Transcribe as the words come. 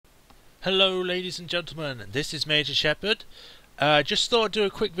Hello ladies and gentlemen, this is Majorshepard. Just thought I'd do a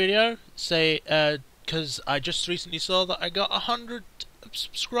quick video, because I just recently saw that I got 100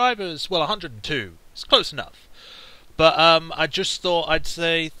 subscribers. Well, 102. It's close enough. But I just thought I'd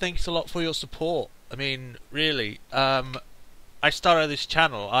say thanks a lot for your support. I mean, really, I started this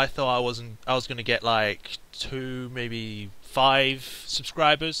channel. I thought I was going to get like 2, maybe 5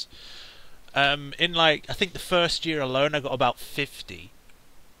 subscribers. In like, I think the first year alone I got about 50.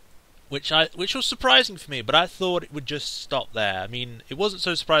 Which was surprising for me, but I thought it would just stop there. I mean, it wasn't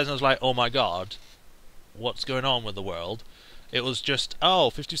so surprising. I was like, oh my god, what's going on with the world? It was just, oh,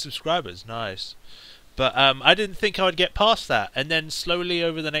 50 subscribers, nice. But I didn't think I would get past that. And then slowly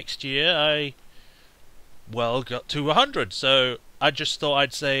over the next year, I got to 100. So I just thought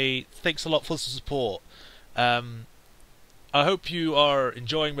I'd say thanks a lot for the support. I hope you are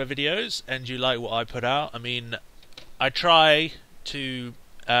enjoying my videos and you like what I put out. I mean, I try to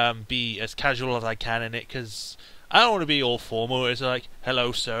be as casual as I can in it, because I don't want to be all formal. It's like,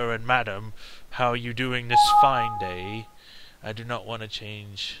 hello sir and madam, how are you doing this fine day? I do not want to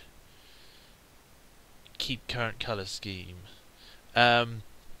change. Keep current colour scheme. And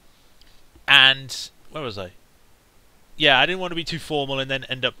where was I? Yeah, I didn't want to be too formal and then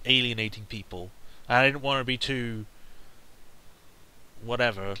end up alienating people. I didn't want to be too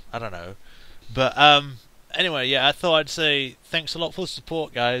whatever, I don't know. But anyway, yeah, I thought I'd say thanks a lot for the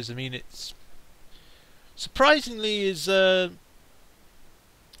support, guys. I mean, it's surprisingly is a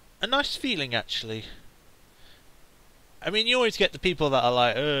nice feeling, actually. I mean, you always get the people that are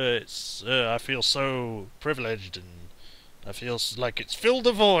like, I feel so privileged, and I feel like it's filled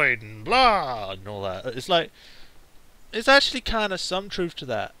a void, and blah, and all that. It's like, it's actually kind of some truth to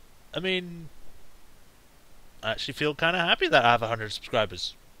that. I mean, I actually feel kind of happy that I have 100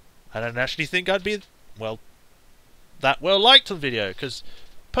 subscribers. I don't actually think I'd be, well, that well liked on video, because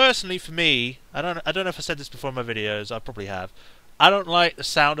personally for me, I don't know if I said this before in my videos, I probably have. I don't like the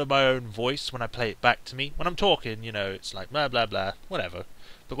sound of my own voice when I play it back to me. When I'm talking, you know, it's like blah blah blah, whatever.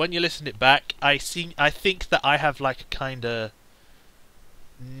 But when you listen it back, I think that I have like a kinda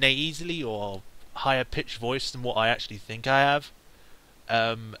nasally or higher pitched voice than what I actually think I have.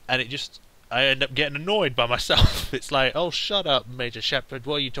 And I end up getting annoyed by myself. It's like, oh, shut up, Majorshepard,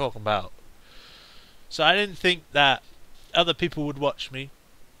 what are you talking about? So I didn't think that other people would watch me.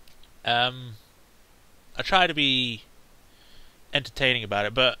 I try to be entertaining about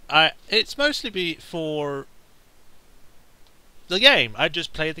it, but it's mostly for the game. I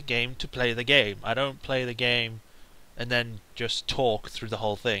just play the game to play the game. I don't play the game and then just talk through the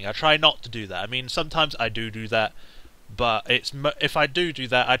whole thing. I try not to do that. I mean, sometimes I do that, but if I do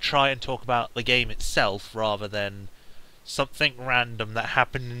that, I try and talk about the game itself rather than something random that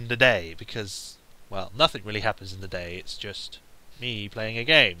happened in the day, because, well, nothing really happens in the day. It's just me playing a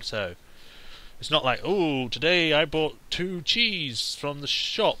game, so it's not like, oh, today I bought 2 cheese from the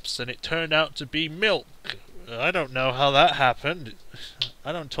shops and it turned out to be milk. I don't know how that happened.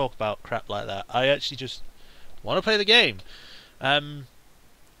 I don't talk about crap like that. I actually just want to play the game.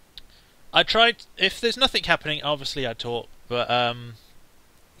 I tried, if there's nothing happening, obviously I talk, but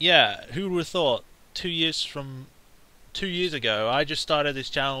yeah, who would have thought 2 years ago I just started this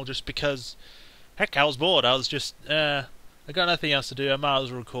channel just because, heck, I was bored. I was just, I got nothing else to do. I might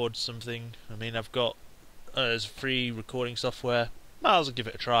as well record something. I mean, I've got there's free recording software. Might as well give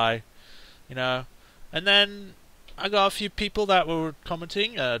it a try, you know. And then I got a few people that were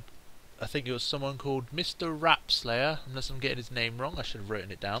commenting. I think it was someone called Mr. Rapslayer, unless I'm getting his name wrong. I should have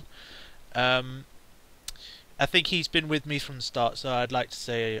written it down. I think he's been with me from the start, so I'd like to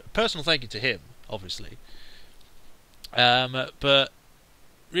say a personal thank you to him, obviously. But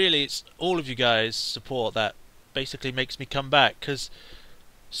really, it's all of you guys' support that basically makes me come back, because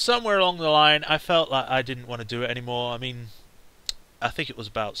somewhere along the line I felt like I didn't want to do it anymore. I mean, I think it was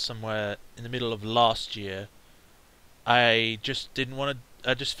about somewhere in the middle of last year. I just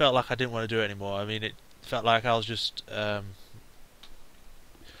felt like I didn't want to do it anymore. I mean, it felt like I was just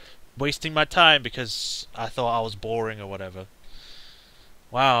wasting my time because I thought I was boring or whatever.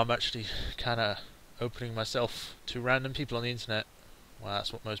 Wow, I'm actually kind of opening myself to random people on the internet. Well,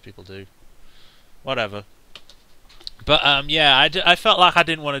 that's what most people do. Whatever. But yeah, I felt like I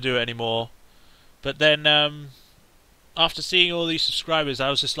didn't want to do it anymore. But then after seeing all these subscribers,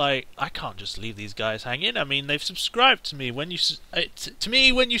 I was just like, I can't just leave these guys hanging. I mean, they've subscribed to me. When you to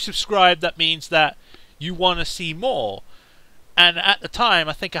me, when you subscribe, that means that you want to see more. And at the time,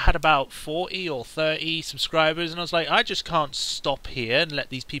 I think I had about 40 or 30 subscribers, and I was like, I just can't stop here and let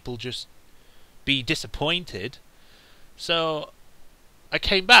these people just be disappointed. So I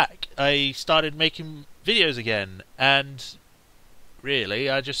came back. I started making videos again, and really,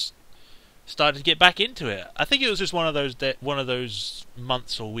 I just started to get back into it. I think it was just one of those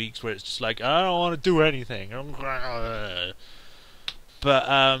months or weeks where it's just like, I don't want to do anything.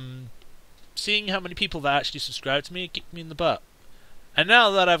 But seeing how many people that actually subscribe to me, it kicked me in the butt. And now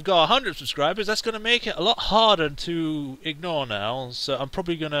that I've got 100 subscribers, that's going to make it a lot harder to ignore now. So I'm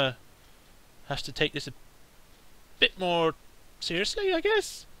probably going to have to take this a bit more seriously, I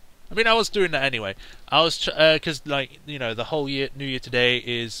guess. I mean, I was doing that anyway. I was, because, like, you know, the whole New Year today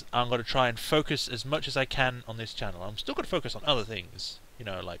is I'm going to try and focus as much as I can on this channel. I'm still going to focus on other things, you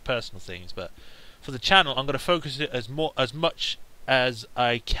know, like personal things, but for the channel, I'm going to focus it as much as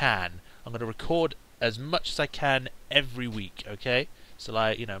I can. I'm going to record as much as I can every week, okay? So,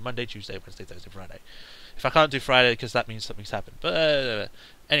 like, you know, Monday, Tuesday, Wednesday, Thursday, Friday. If I can't do Friday, because that means something's happened. But,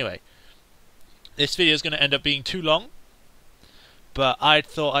 anyway, this video is going to end up being too long. But I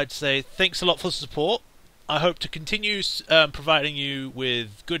thought I'd say thanks a lot for the support. I hope to continue providing you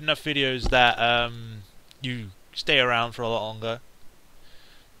with good enough videos that you stay around for a lot longer.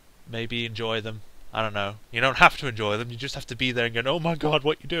 Maybe enjoy them. I don't know. You don't have to enjoy them. You just have to be there and go, oh my god,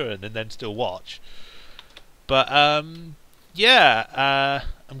 what you doing? And then still watch. But, yeah,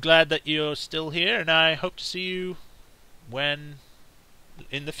 I'm glad that you're still here, and I hope to see you in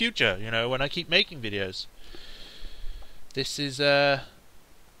the future, you know, when I keep making videos. This is been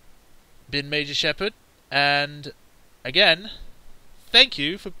Majorshepard, and again, thank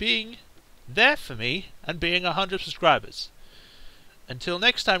you for being there for me and being 100 subscribers. Until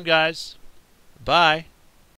next time, guys, bye.